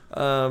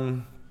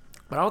But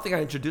I don't think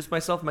I introduced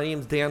myself. My name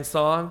is Dan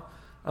Song.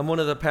 I'm one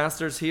of the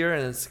pastors here,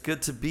 and it's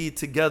good to be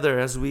together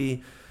as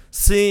we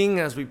sing,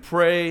 as we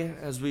pray,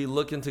 as we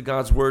look into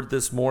God's Word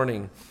this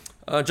morning.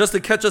 Just to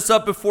catch us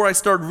up before I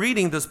start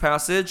reading this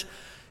passage,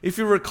 if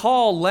you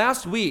recall,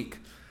 last week,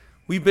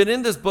 we've been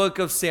in this book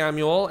of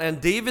Samuel,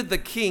 and David the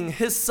king,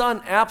 his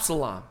son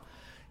Absalom,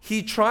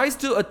 he tries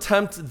to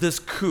attempt this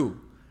coup.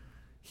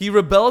 He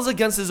rebels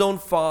against his own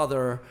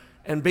father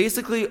and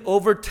basically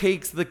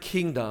overtakes the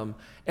kingdom.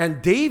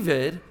 And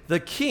David, the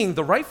king,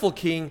 the rightful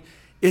king,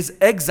 is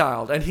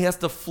exiled and he has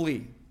to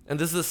flee. And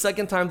this is the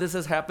second time this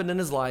has happened in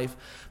his life.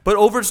 But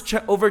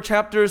over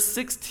chapters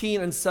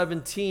 16 and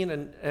 17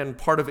 and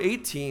part of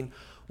 18,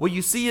 what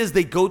you see is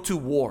they go to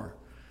war.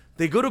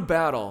 They go to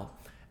battle.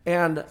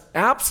 And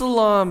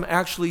Absalom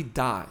actually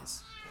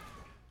dies.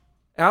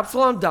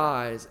 Absalom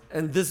dies,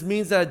 and this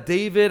means that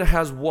David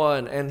has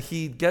won, and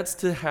he gets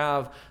to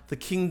have the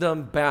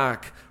kingdom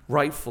back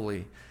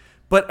rightfully.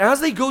 But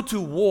as they go to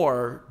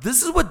war,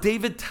 this is what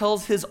David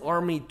tells his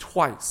army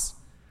twice.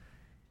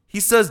 He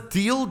says,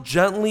 "Deal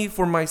gently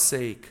for my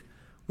sake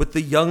with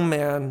the young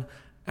man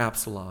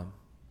Absalom."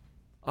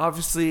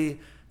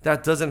 Obviously,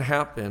 that doesn't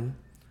happen.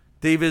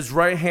 David's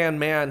right-hand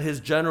man, his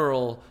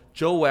general,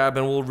 Joab,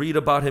 and we'll read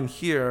about him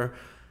here,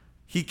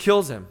 he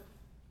kills him.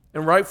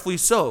 And rightfully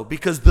so,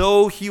 because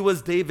though he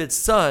was David's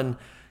son,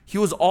 he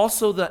was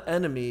also the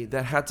enemy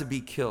that had to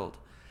be killed.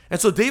 And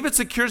so David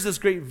secures this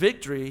great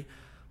victory,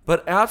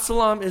 but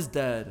Absalom is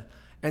dead,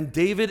 and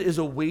David is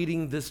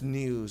awaiting this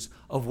news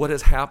of what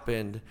has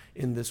happened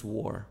in this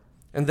war.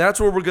 And that's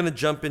where we're going to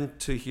jump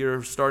into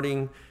here,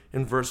 starting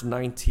in verse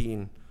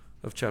 19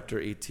 of chapter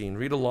 18.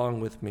 Read along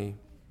with me.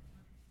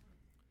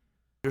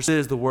 This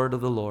is the word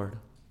of the Lord.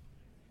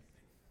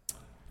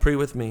 Pray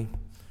with me.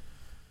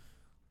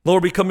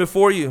 Lord, we come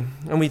before you,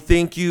 and we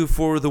thank you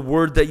for the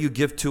word that you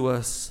give to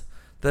us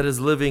that is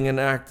living and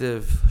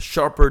active,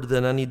 sharper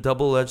than any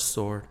double-edged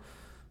sword.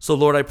 So,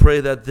 Lord, I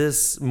pray that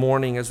this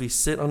morning as we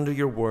sit under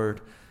your word,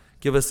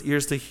 give us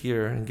ears to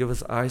hear and give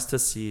us eyes to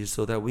see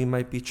so that we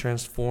might be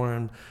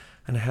transformed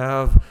and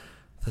have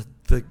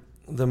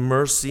the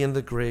mercy and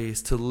the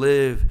grace to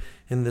live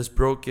in this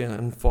broken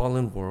and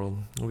fallen world.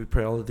 And we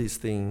pray all of these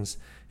things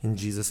in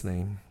Jesus'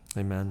 name.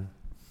 Amen.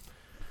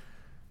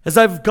 As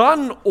I've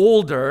gotten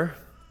older,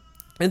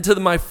 into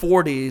my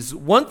 40s,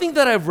 one thing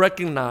that I've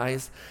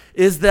recognized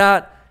is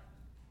that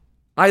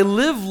I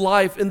live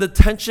life in the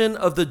tension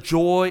of the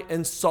joy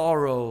and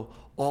sorrow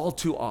all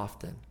too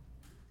often.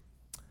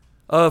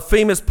 A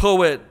famous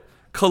poet,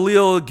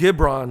 Khalil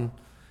Gibran,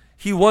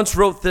 he once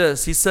wrote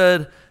this. He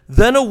said,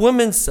 "Then a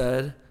woman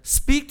said,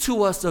 'Speak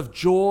to us of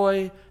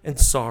joy and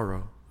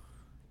sorrow.'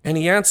 And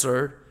he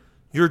answered,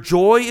 'Your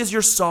joy is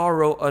your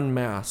sorrow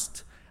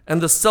unmasked. And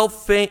the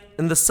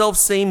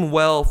self-same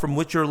well from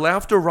which your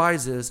laughter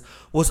rises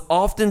was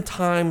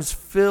oftentimes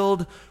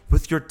filled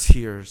with your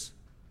tears.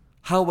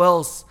 How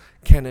else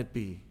can it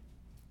be?'"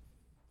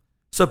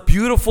 It's a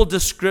beautiful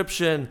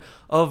description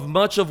of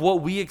much of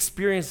what we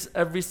experience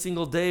every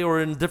single day or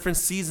in different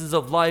seasons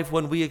of life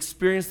when we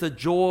experience the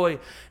joy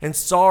and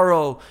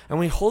sorrow and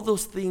we hold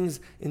those things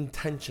in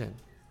tension.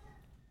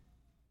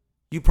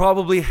 You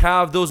probably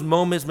have those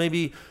moments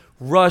maybe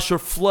rush or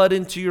flood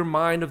into your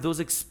mind of those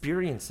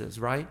experiences,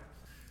 right?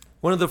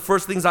 One of the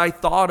first things I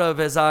thought of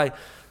as I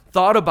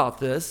thought about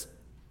this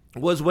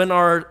was when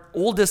our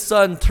oldest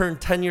son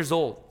turned 10 years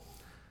old.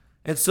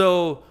 And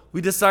so we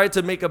decided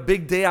to make a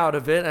big day out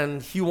of it,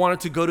 and he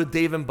wanted to go to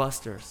Dave &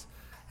 Buster's.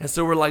 And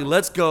so we're like,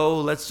 let's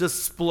go, let's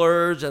just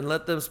splurge and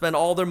let them spend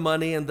all their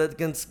money and then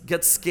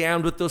get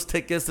scammed with those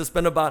tickets to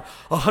spend about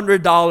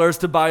 $100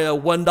 to buy a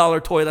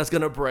 $1 toy that's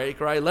going to break,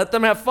 right? Let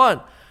them have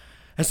fun.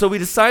 And so we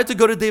decided to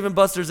go to Dave &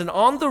 Buster's, and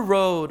on the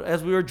road,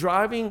 as we were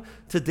driving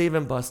to Dave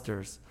 &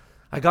 Buster's,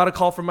 I got a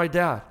call from my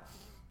dad.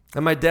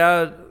 And my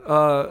dad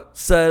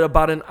said,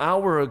 "About an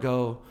hour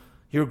ago,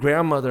 your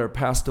grandmother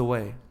passed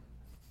away."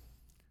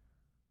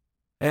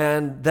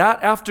 And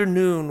that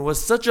afternoon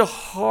was such a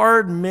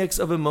hard mix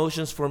of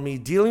emotions for me,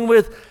 dealing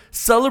with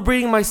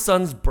celebrating my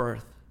son's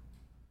birth,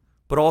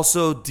 but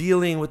also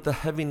dealing with the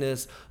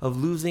heaviness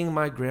of losing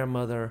my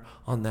grandmother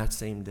on that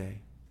same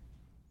day.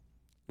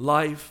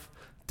 Life,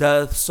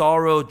 death,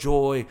 sorrow,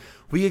 joy.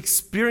 We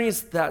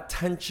experience that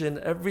tension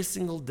every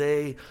single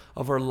day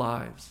of our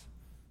lives.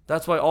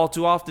 That's why all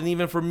too often,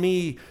 even for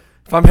me,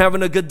 if I'm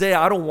having a good day,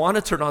 I don't want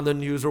to turn on the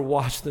news or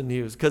watch the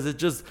news because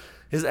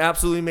it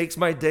absolutely makes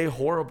my day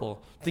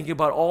horrible. Thinking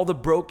about all the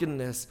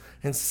brokenness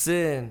and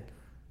sin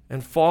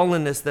and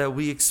fallenness that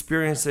we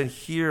experience and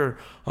hear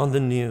on the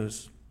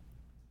news.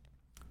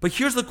 But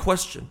here's the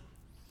question.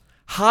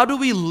 How do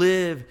we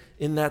live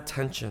in that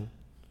tension?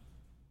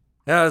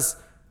 As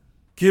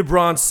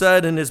Gibran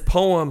said in his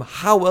poem,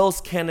 "How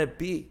else can it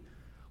be?"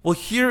 Well,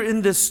 here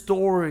in this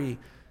story,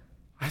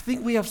 I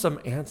think we have some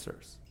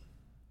answers.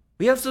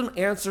 We have some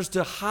answers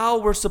to how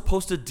we're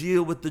supposed to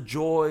deal with the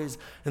joys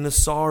and the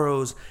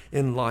sorrows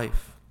in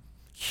life.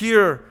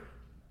 Here,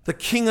 the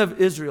king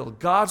of Israel,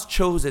 God's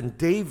chosen,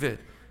 David,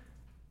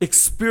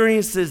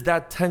 experiences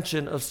that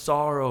tension of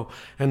sorrow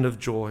and of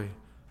joy.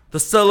 the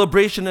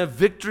celebration of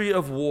victory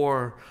of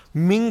war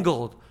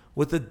mingled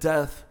with the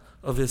death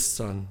of his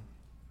son.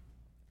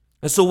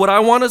 And so what I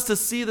want us to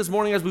see this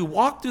morning as we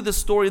walk through this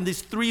story in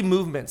these three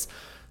movements,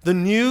 the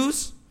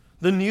news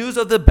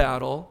of the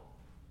battle,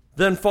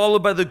 then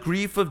followed by the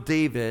grief of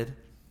David,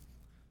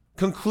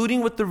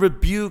 concluding with the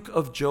rebuke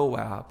of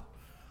Joab.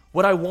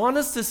 What I want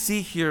us to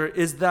see here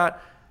is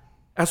that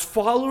as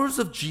followers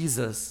of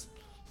Jesus,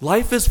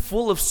 life is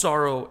full of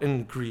sorrow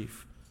and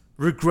grief,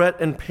 regret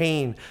and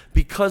pain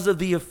because of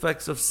the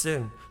effects of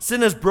sin.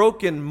 Sin has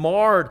broken,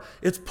 marred,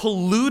 it's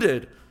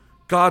polluted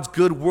God's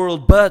good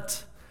world,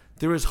 but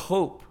there is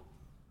hope.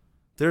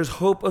 There is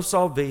hope of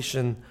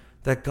salvation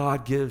that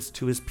God gives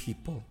to his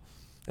people.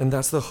 And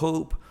that's the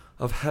hope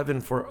of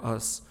heaven for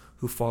us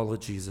who follow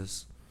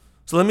Jesus.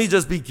 So let me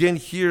just begin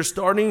here,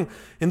 starting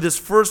in this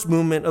first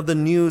movement of the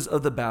news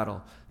of the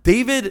battle.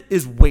 David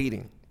is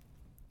waiting.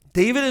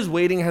 David is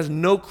waiting, has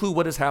no clue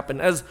what has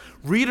happened. As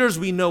readers,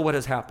 we know what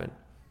has happened.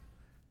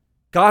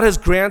 God has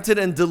granted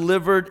and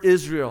delivered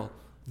Israel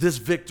this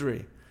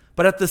victory.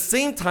 But at the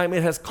same time,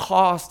 it has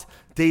cost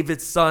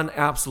David's son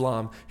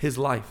Absalom his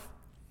life.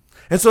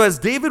 And so as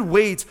David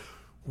waits,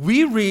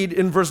 we read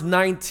in verse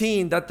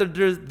 19 that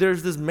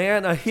there's this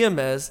man,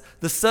 Ahimaaz,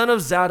 the son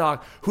of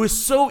Zadok, who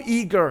is so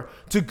eager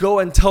to go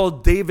and tell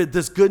David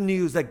this good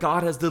news that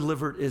God has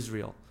delivered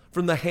Israel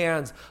from the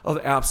hands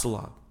of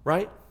Absalom,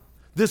 right?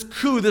 This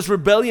coup, this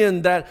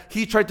rebellion that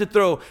he tried to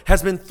throw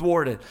has been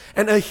thwarted.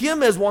 And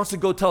Ahimaaz wants to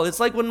go tell. It's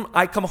like when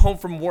I come home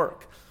from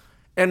work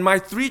and my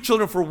three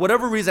children, for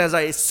whatever reason,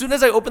 as soon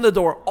as I open the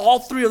door, all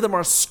three of them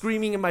are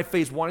screaming in my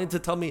face, wanting to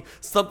tell me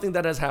something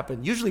that has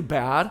happened. Usually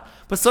bad,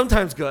 but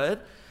sometimes good.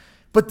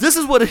 But this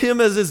is what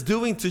Ahimaaz is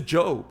doing to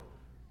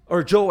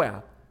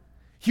Joab.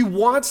 He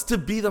wants to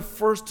be the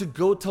first to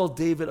go tell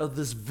David of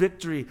this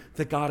victory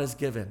that God has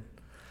given.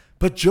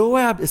 But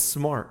Joab is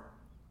smart.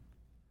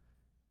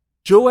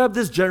 Joab,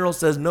 this general,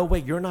 says, no way,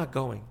 you're not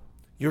going.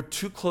 You're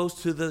too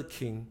close to the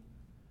king.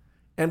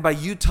 And by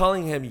you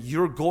telling him,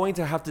 you're going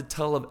to have to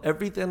tell of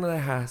everything that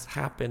has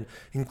happened,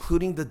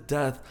 including the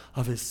death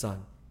of his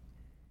son.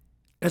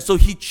 And so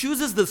he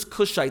chooses this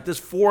Cushite, this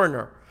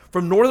foreigner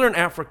from northern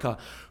Africa,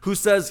 who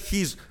says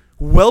he's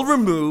well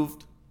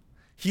removed.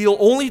 He'll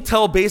only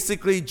tell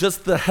basically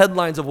just the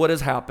headlines of what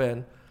has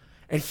happened.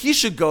 And he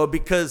should go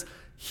because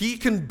he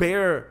can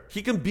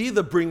be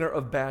the bringer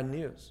of bad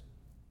news.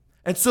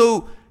 And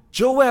so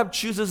Joab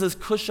chooses this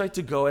Cushite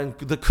to go, and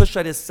the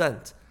Cushite is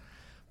sent.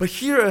 But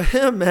here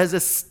Ahimaaz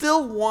is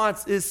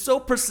so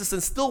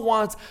persistent, still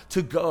wants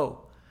to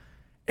go.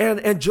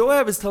 And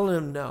Joab is telling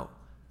him no.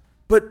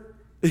 But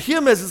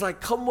Ahimaaz is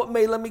like, come what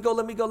may, let me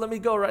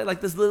go, right?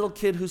 Like this little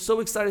kid who's so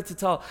excited to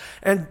tell.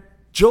 And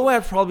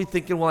Joab's probably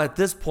thinking, well, at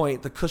this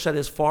point, the Cushite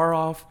is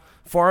far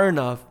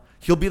enough.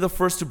 He'll be the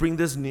first to bring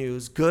this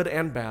news, good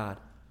and bad.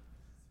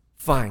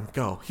 Fine,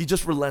 go. He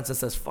just relents and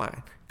says,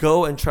 fine,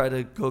 go and try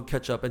to go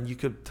catch up, and you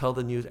could tell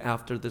the news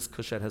after this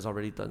Cushite has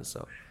already done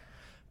so.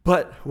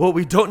 But what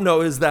we don't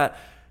know is that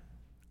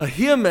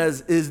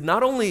Ahimaaz is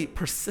not only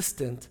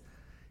persistent,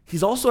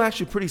 he's also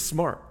actually pretty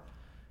smart.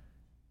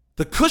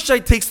 The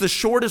Cushite takes the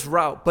shortest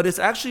route, but it's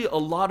actually a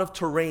lot of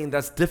terrain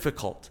that's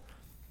difficult.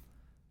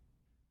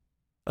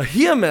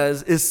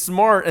 Ahimaaz is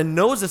smart and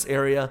knows this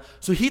area,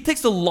 so he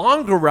takes the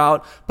longer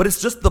route, but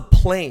it's just the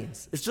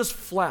plains. It's just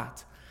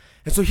flat.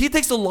 And so he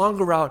takes the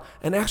longer route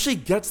and actually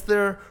gets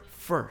there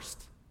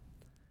first.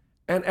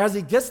 And as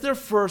he gets there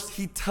first,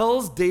 he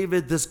tells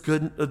David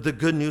the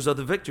good news of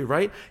the victory,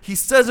 right? He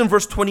says in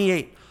verse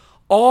 28,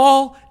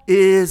 all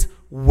is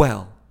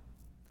well.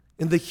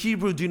 In the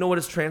Hebrew, do you know what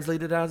it's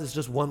translated as? It's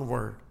just one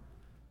word,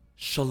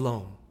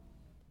 shalom.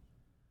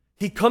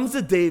 He comes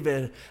to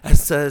David and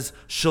says,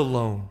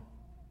 shalom.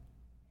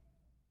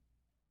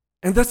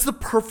 And that's the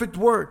perfect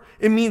word.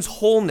 It means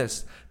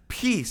wholeness,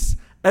 peace.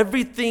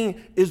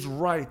 Everything is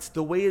right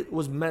the way it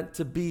was meant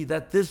to be,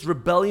 that this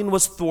rebellion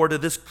was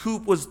thwarted, this coup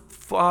was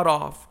fought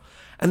off,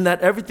 and that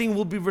everything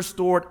will be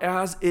restored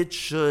as it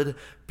should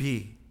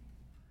be.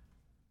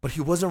 But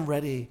he wasn't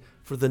ready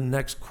for the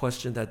next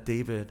question that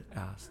David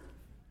asked.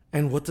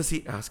 And what does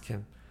he ask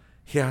him?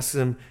 He asks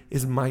him,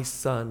 is my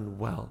son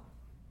well?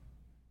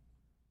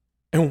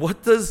 And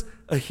what does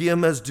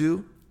Ahimaaz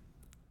do?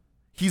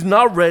 He's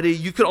not ready.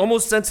 You could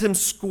almost sense him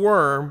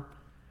squirm.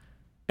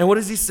 And what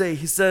does he say?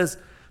 He says,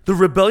 the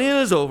rebellion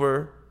is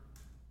over.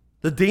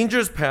 The danger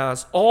is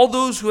past. All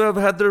those who have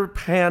had their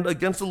hand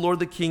against the Lord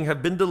the King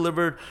have been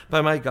delivered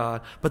by my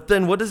God. But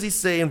then what does he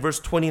say in verse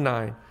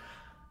 29?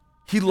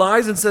 He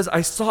lies and says,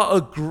 I saw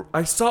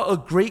a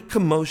great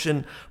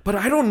commotion, but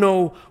I don't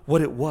know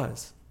what it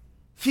was.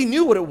 He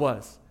knew what it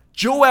was.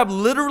 Joab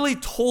literally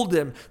told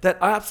him that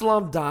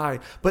Absalom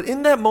died, but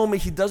in that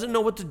moment, he doesn't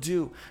know what to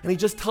do. And he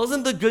just tells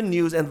him the good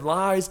news and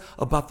lies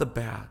about the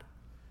bad.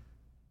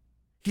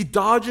 He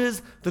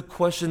dodges the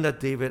question that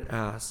David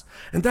asked.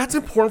 And that's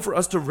important for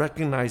us to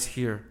recognize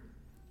here.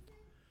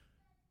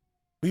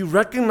 We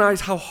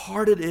recognize how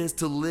hard it is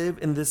to live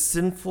in this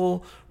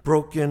sinful,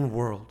 broken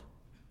world.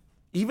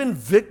 Even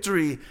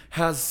victory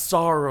has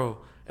sorrow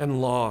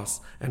and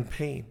loss and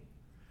pain.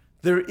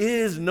 There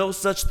is no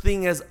such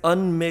thing as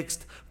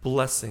unmixed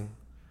blessing.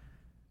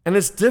 And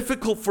it's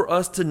difficult for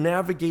us to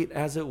navigate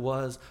as it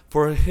was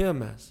for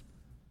Ahimaaz.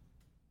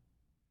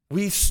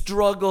 We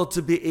struggle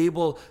to be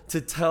able to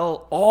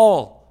tell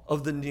all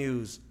of the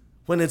news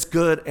when it's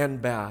good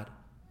and bad.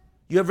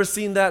 You ever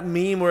seen that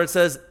meme where it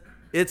says,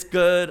 it's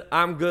good,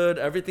 I'm good,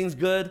 everything's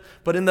good,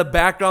 but in the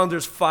background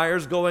there's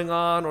fires going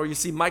on, or you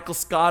see Michael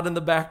Scott in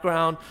the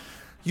background?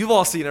 You've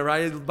all seen it,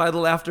 right? By the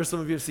laughter, some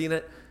of you have seen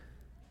it.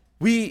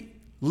 We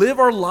live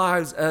our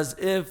lives as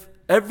if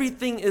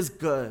everything is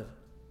good,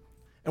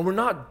 and we're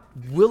not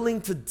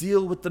willing to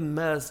deal with the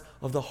mess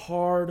of the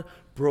hard,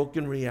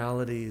 broken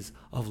realities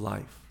of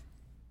life.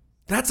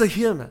 That's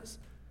Ahimaaz.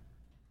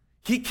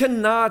 He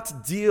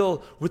cannot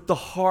deal with the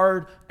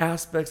hard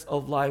aspects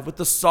of life, with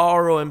the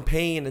sorrow and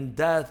pain and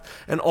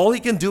death, and all he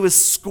can do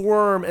is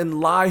squirm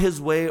and lie his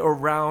way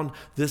around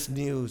this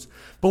news.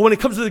 But when it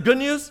comes to the good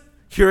news,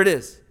 here it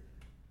is.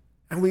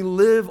 And we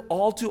live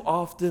all too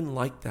often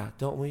like that,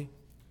 don't we?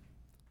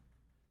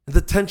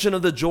 The tension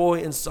of the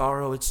joy and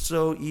sorrow, it's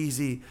so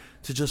easy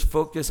to just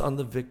focus on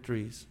the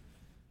victories.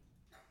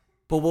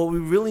 But what we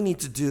really need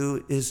to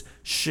do is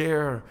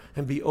share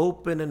and be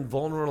open and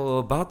vulnerable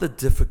about the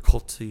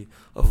difficulty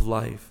of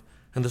life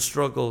and the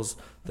struggles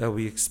that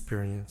we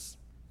experience.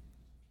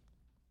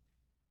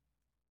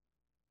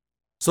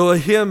 So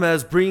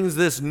Ahimaaz brings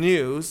this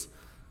news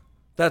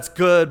that's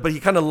good, but he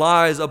kind of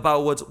lies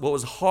about what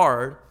was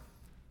hard.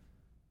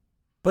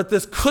 But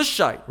this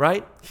Cushite,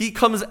 right? He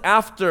comes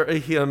after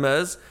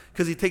Ahimaaz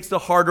because he takes the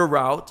harder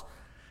route.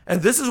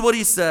 And this is what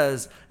he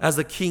says as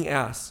the king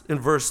asks in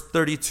verse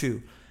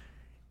 32.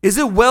 Is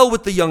it well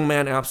with the young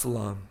man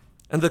Absalom?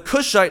 And the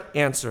Cushite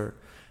answered,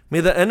 may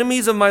the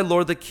enemies of my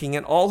lord the king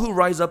and all who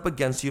rise up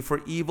against you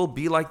for evil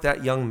be like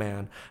that young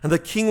man. And the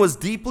king was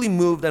deeply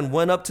moved and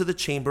went up to the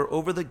chamber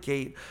over the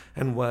gate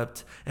and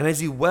wept. And as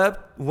he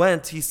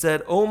went, he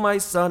said, O my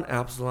son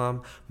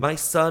Absalom, my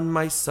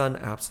son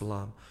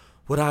Absalom.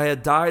 Would I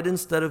had died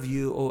instead of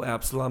you, O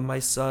Absalom, my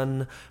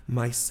son,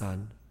 my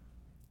son.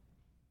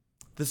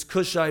 This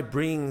Cushite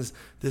brings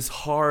this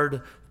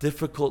hard,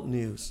 difficult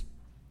news.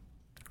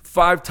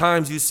 5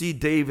 times you see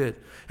David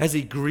as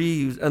he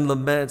grieves and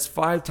laments.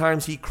 5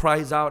 times he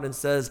cries out and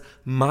says,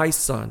 my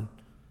son.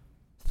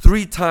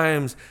 3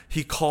 times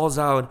he calls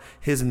out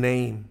his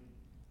name.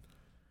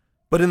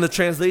 But in the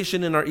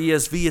translation in our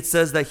ESV, it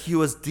says that he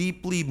was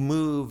deeply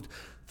moved.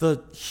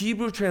 The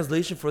Hebrew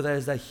translation for that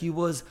is that he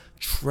was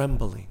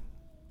trembling.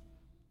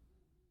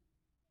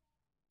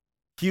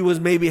 He was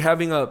maybe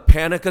having a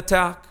panic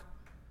attack.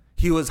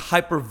 He was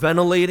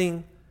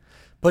hyperventilating.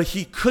 But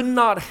he could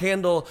not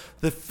handle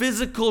the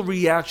physical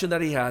reaction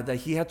that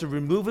he had to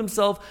remove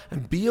himself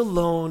and be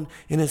alone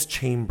in his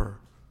chamber.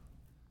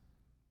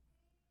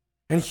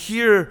 And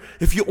here,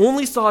 if you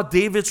only saw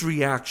David's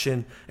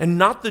reaction and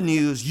not the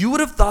news, you would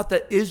have thought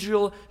that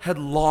Israel had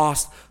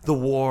lost the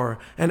war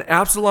and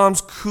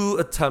Absalom's coup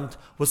attempt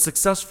was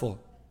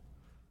successful.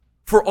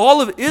 For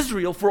all of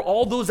Israel, for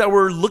all those that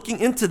were looking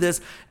into this,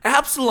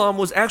 Absalom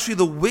was actually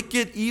the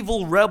wicked,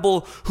 evil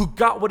rebel who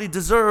got what he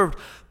deserved.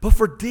 But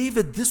for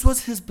David, this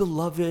was his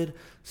beloved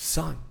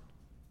son.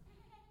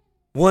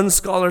 One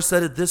scholar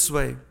said it this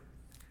way: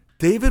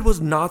 David was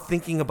not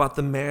thinking about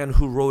the man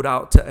who rode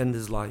out to end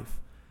his life.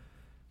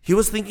 He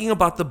was thinking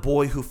about the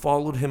boy who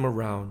followed him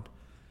around.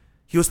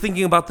 He was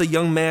thinking about the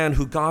young man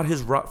who got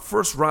his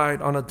first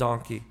ride on a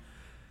donkey.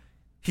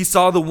 He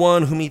saw the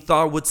one whom he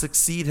thought would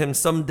succeed him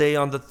someday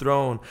on the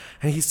throne.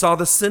 And he saw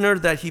the sinner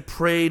that he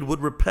prayed would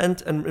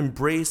repent and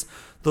embrace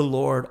the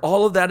Lord.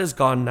 All of that is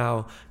gone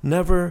now,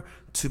 never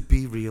to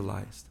be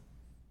realized.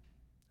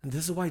 And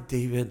this is why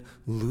David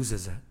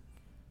loses it.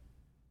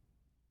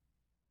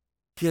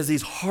 He has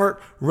these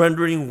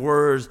heart-rendering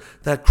words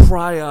that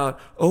cry out,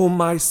 "Oh,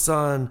 my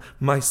son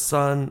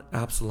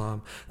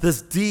Absalom."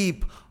 This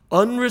deep,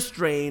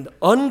 unrestrained,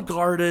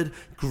 unguarded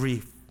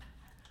grief.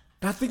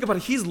 Now think about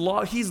it. He's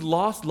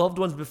lost loved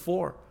ones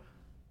before.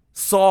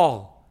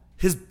 Saul,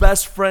 his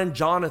best friend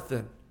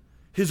Jonathan,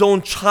 his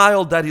own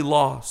child that he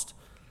lost.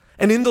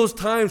 And in those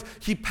times,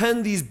 he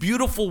penned these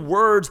beautiful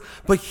words.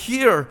 But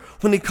here,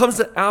 when it comes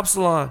to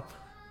Absalom,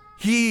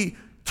 he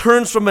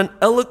turns from an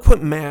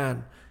eloquent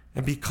man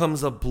and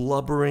becomes a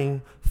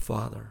blubbering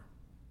father.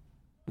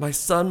 My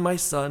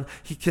son,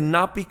 he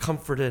cannot be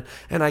comforted.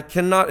 And I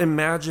cannot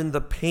imagine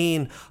the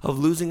pain of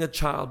losing a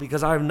child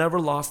because I've never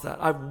lost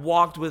that. I've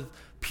walked with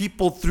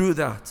people through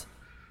that.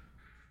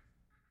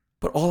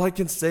 But all I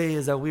can say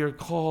is that we are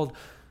called,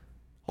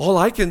 all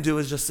I can do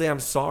is just say I'm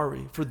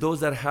sorry for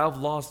those that have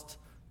lost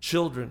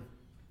children.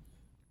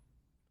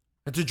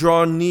 And to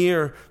draw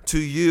near to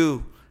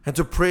you and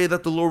to pray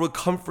that the Lord would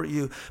comfort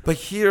you. But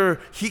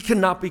here, he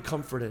cannot be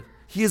comforted.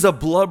 He is a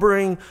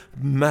blubbering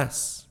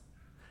mess.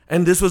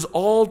 And this was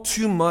all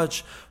too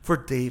much for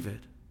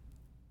David.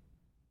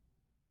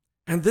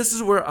 And this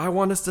is where I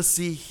want us to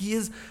see he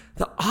is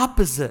the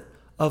opposite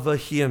of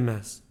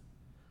Ahimaaz.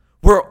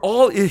 Where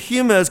all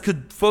Ahimaaz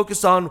could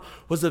focus on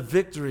was a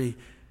victory,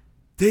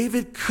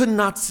 David could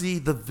not see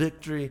the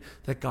victory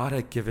that God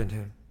had given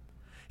him.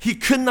 He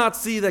could not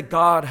see that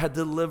God had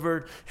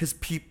delivered his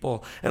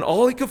people. And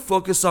all he could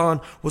focus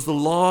on was the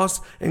loss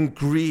and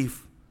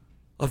grief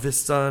of his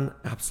son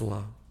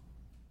Absalom.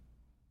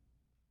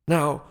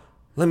 Now,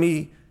 let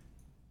me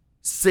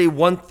say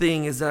one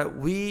thing is that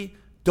we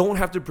don't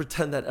have to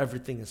pretend that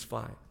everything is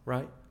fine,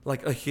 right?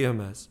 Like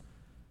Ahimaaz.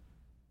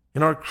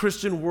 In our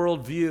Christian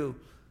worldview,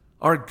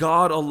 our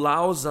God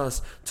allows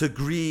us to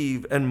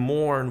grieve and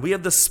mourn. We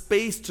have the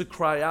space to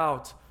cry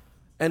out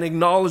and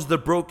acknowledge the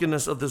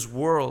brokenness of this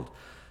world.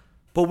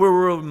 But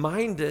we're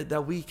reminded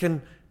that we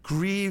can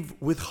grieve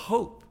with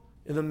hope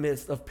in the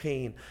midst of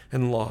pain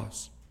and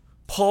loss.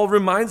 Paul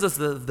reminds us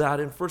of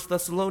that in 1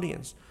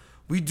 Thessalonians.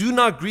 We do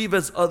not grieve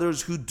as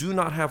others who do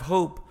not have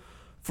hope,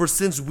 for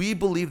since we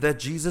believe that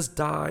Jesus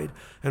died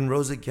and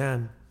rose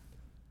again.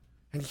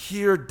 And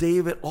here,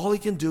 David, all he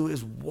can do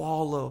is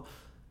wallow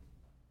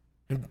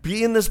and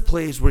be in this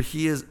place where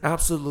he is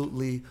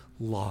absolutely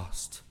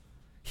lost.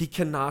 He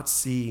cannot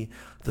see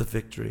the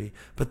victory.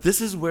 But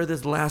this is where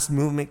this last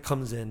movement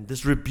comes in,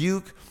 this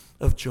rebuke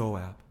of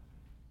Joab.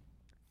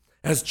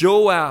 As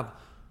Joab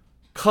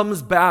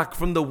comes back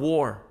from the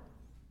war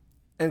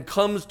and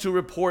comes to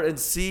report and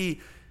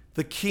see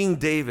the King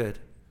David,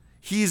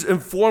 he's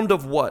informed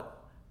of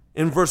what?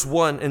 In verse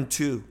 1 and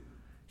 2.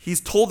 He's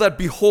told that,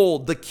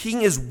 behold, the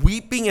king is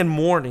weeping and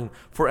mourning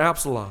for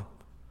Absalom.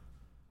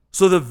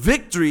 So the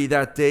victory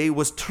that day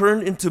was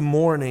turned into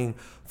mourning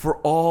for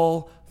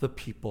all the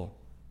people.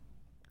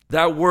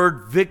 That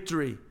word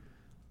victory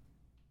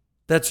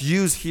that's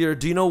used here,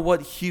 do you know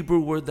what Hebrew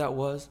word that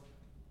was?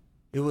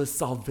 It was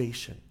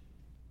salvation.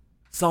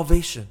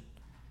 Salvation.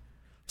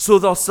 So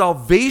the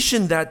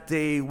salvation that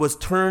day was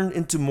turned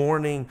into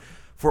mourning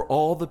for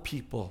all the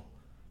people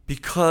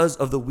because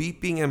of the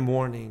weeping and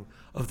mourning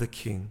of the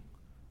king.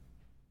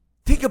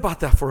 Think about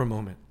that for a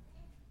moment.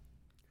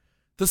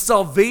 The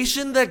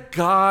salvation that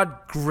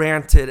God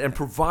granted and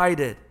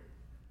provided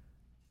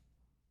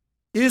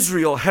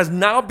Israel has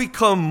now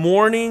become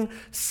mourning,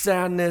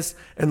 sadness,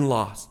 and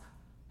loss.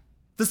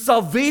 The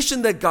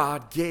salvation that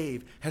God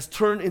gave has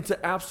turned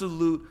into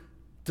absolute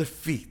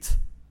defeat.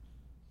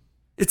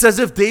 It's as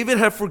if David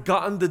had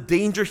forgotten the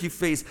danger he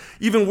faced.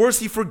 Even worse,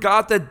 he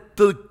forgot that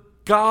the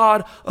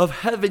God of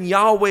heaven,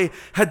 Yahweh,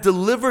 had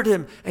delivered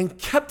him and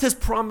kept his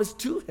promise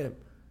to him.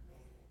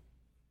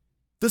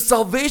 The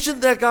salvation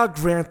that God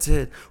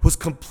granted was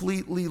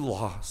completely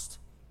lost.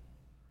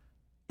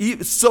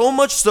 So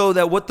much so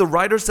that what the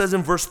writer says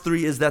in verse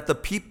 3 is that the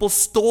people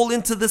stole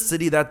into the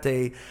city that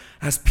day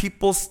as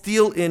people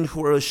steal in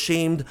who are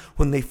ashamed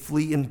when they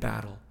flee in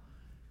battle.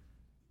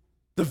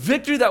 The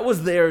victory that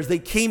was theirs, they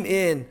came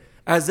in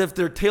as if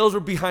their tails were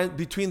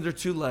between their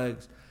two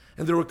legs,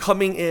 and they were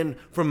coming in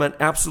from an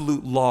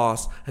absolute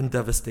loss and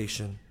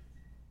devastation.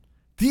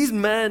 These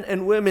men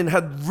and women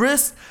had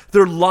risked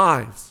their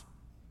lives,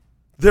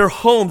 their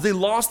homes. They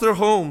lost their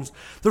homes,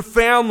 their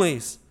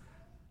families.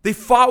 They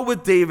fought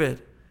with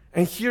David.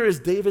 And here, is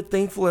David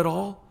thankful at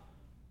all?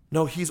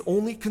 No, he's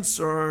only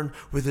concerned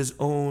with his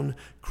own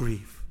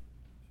grief.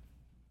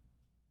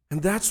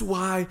 And that's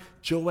why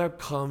Joab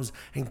comes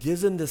and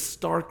gives him this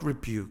stark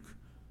rebuke.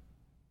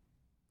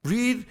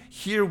 Read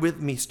here with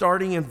me,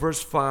 starting in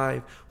verse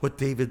 5, what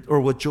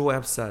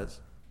Joab says.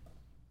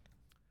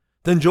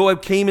 Then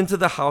Joab came into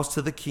the house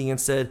to the king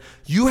and said,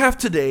 "You have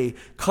today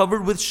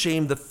covered with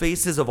shame the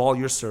faces of all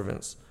your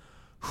servants,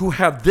 who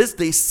have this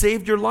day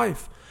saved your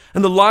life,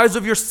 and the lives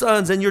of your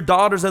sons and your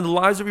daughters, and the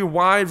lives of your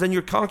wives and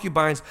your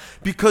concubines,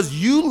 because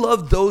you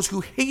love those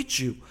who hate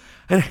you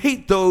and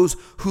hate those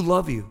who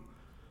love you.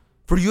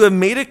 For you have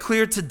made it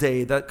clear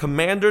today that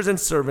commanders and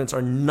servants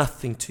are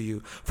nothing to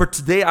you. For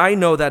today I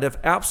know that if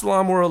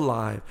Absalom were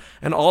alive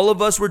and all of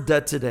us were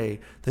dead today,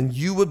 then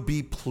you would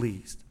be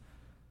pleased.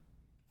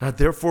 Now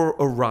therefore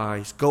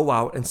arise, go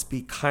out and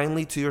speak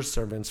kindly to your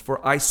servants, for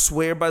I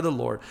swear by the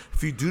Lord,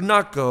 if you do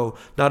not go,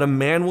 not a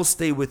man will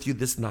stay with you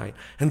this night,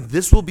 and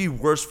this will be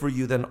worse for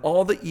you than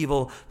all the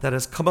evil that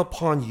has come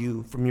upon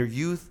you from your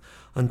youth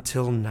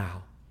until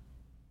now."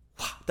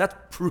 Wow,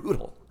 that's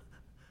brutal.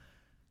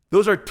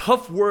 Those are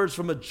tough words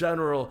from a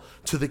general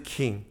to the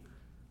king.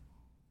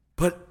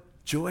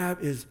 But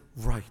Joab is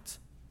right.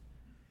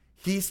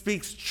 He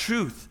speaks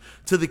truth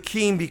to the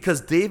king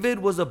because David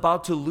was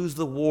about to lose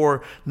the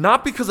war,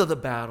 not because of the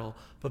battle,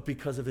 but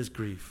because of his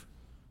grief.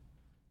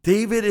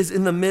 David is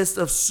in the midst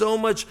of so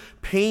much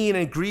pain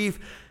and grief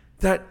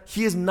that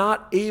he is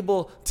not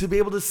able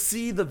to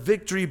see the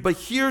victory. But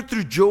here,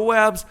 through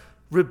Joab's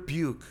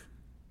rebuke,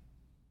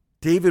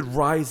 David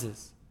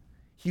rises.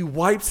 He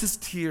wipes his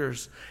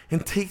tears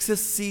and takes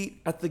his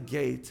seat at the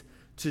gate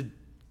to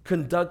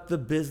conduct the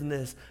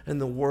business and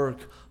the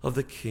work of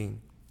the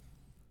king.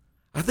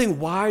 I think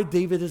why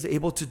David is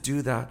able to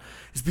do that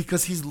is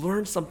because he's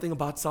learned something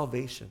about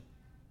salvation.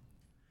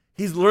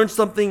 He's learned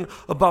something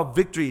about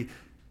victory.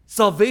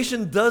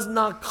 Salvation does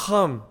not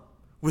come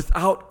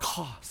without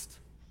cost.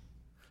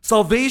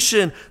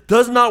 Salvation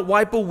does not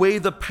wipe away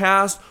the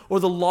past or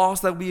the loss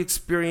that we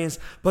experience,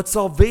 but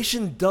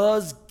salvation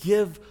does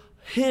give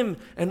him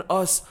and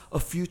us a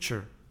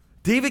future.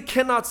 David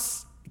cannot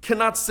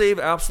cannot save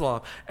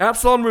Absalom.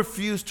 Absalom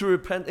refused to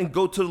repent and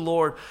go to the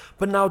Lord.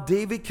 But now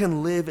David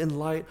can live in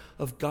light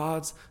of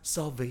God's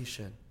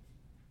salvation.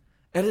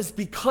 And it's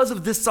because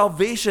of this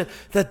salvation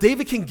that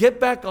David can get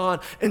back on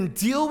and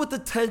deal with the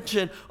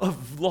tension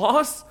of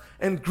loss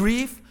and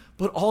grief,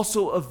 but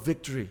also of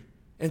victory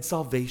and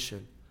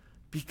salvation.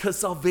 Because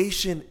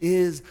salvation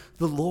is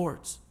the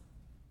Lord's.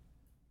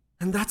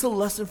 And that's a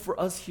lesson for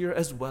us here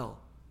as well.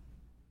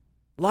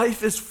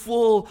 Life is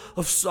full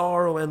of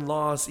sorrow and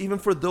loss, even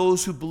for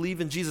those who believe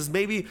in Jesus.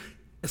 Maybe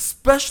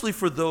especially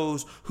for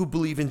those who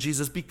believe in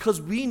Jesus, because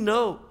we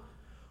know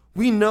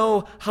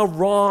how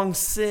wrong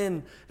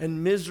sin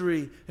and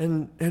misery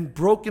and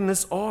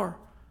brokenness are.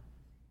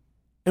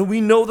 And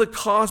we know the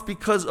cost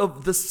because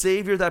of the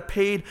Savior that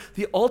paid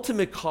the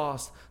ultimate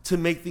cost to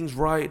make things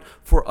right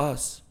for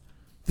us.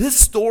 This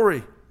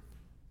story,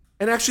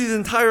 and actually the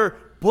entire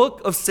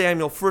book of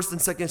Samuel, 1st and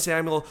 2nd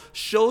Samuel,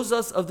 shows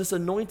us of this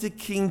anointed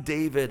King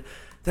David,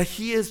 that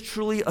he is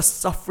truly a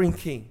suffering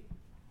king.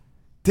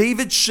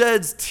 David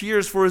sheds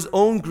tears for his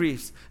own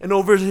griefs and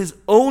over his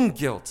own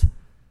guilt.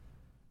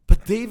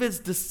 But David's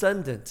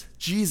descendant,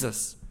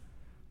 Jesus,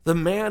 the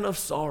man of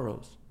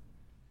sorrows,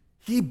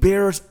 he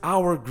bears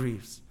our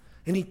griefs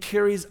and he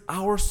carries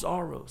our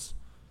sorrows.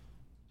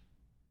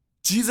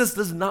 Jesus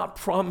does not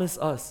promise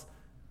us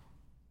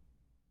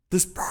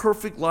this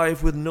perfect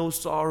life with no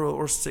sorrow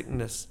or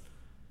sickness.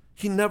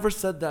 He never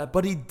said that,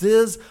 but he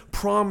does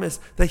promise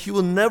that he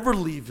will never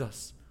leave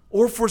us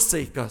or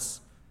forsake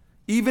us.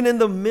 Even in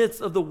the midst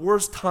of the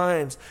worst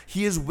times,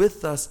 he is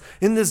with us.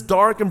 In this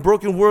dark and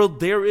broken world,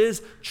 there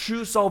is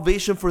true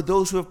salvation for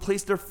those who have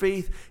placed their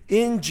faith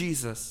in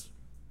Jesus.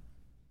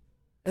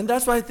 And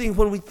that's why I think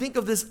when we think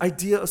of this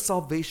idea of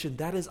salvation,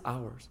 that is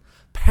ours.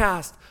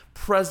 Past,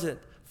 present,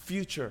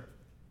 future.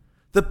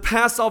 The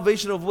past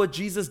salvation of what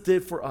Jesus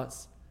did for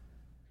us.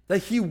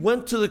 That he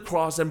went to the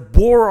cross and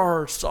bore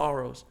our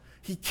sorrows.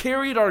 He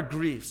carried our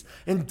griefs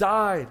and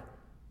died.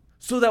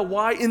 So that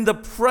why in the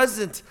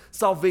present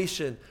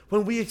salvation,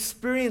 when we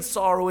experience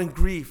sorrow and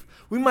grief,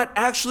 we might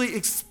actually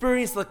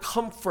experience the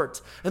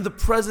comfort and the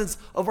presence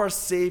of our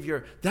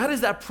Savior. That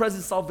is that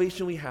present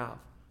salvation we have.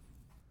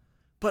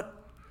 But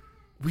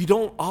we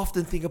don't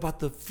often think about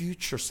the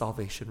future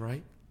salvation,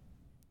 right?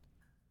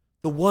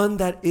 The one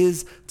that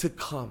is to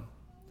come.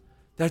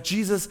 That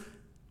Jesus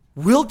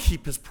will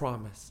keep his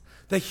promise.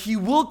 That he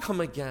will come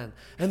again.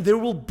 And there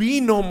will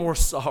be no more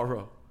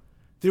sorrow.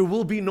 There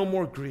will be no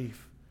more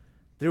grief.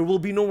 There will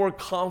be no more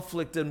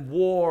conflict and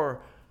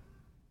war.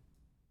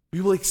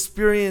 We will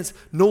experience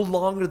no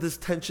longer this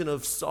tension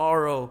of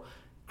sorrow,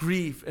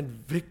 grief, and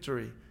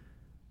victory.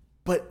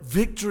 But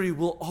victory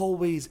will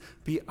always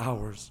be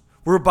ours.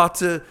 We're about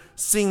to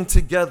sing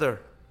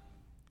together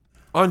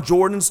on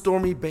Jordan's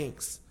stormy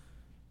banks.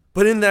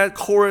 But in that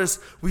chorus,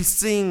 we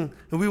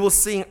will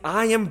sing,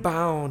 I am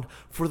bound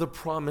for the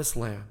promised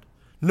land.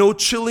 No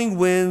chilling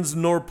winds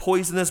nor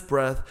poisonous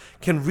breath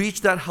can reach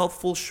that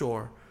healthful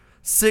shore.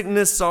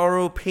 Sickness,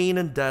 sorrow, pain,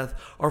 and death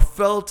are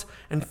felt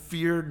and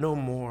feared no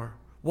more.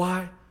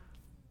 Why?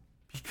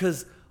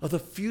 Because of the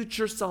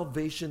future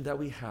salvation that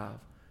we have.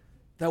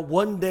 That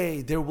one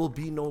day there will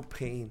be no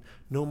pain,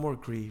 no more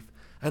grief.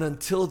 And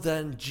until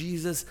then,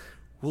 Jesus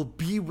will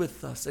be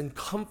with us and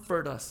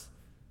comfort us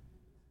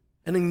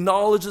and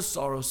acknowledge the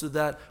sorrow so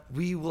that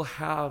we will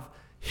have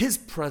his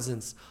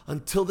presence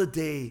until the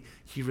day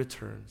he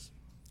returns.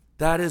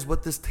 That is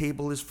what this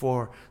table is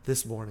for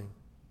this morning.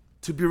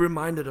 To be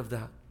reminded of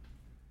that.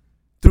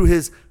 Through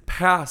his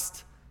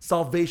past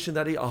salvation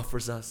that he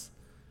offers us,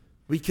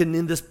 we can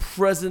in this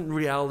present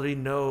reality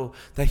know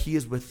that he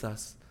is with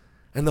us.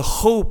 And the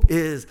hope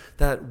is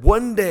that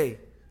one day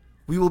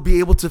we will be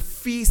able to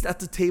feast at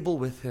the table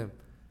with him.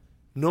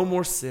 No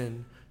more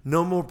sin,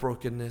 no more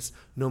brokenness,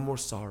 no more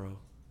sorrow.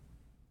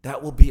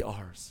 That will be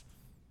ours.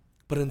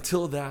 But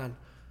until then,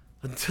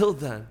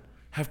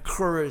 have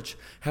courage,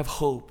 have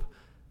hope.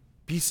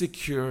 Be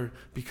secure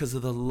because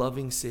of the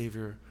loving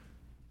Savior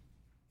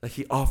that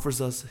he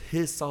offers us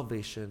his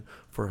salvation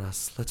for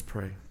us. Let's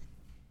pray.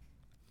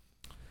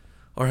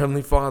 Our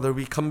Heavenly Father,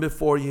 we come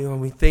before you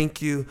and we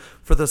thank you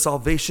for the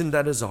salvation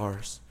that is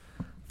ours.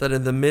 That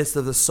in the midst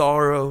of the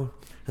sorrow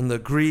and the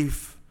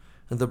grief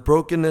and the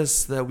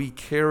brokenness that we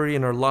carry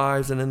in our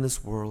lives and in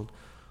this world,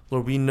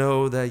 Lord, we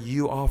know that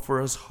you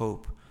offer us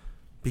hope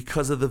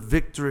because of the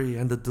victory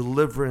and the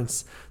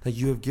deliverance that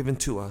you have given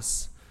to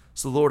us.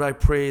 So, Lord, I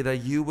pray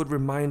that you would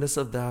remind us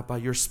of that by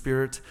your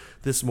Spirit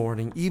this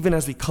morning, even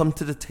as we come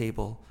to the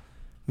table.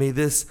 May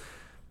this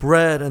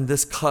bread and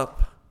this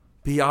cup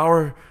be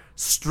our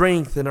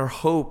strength and our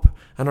hope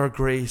and our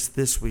grace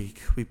this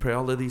week. We pray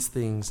all of these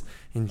things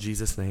in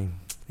Jesus' name.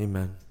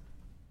 Amen.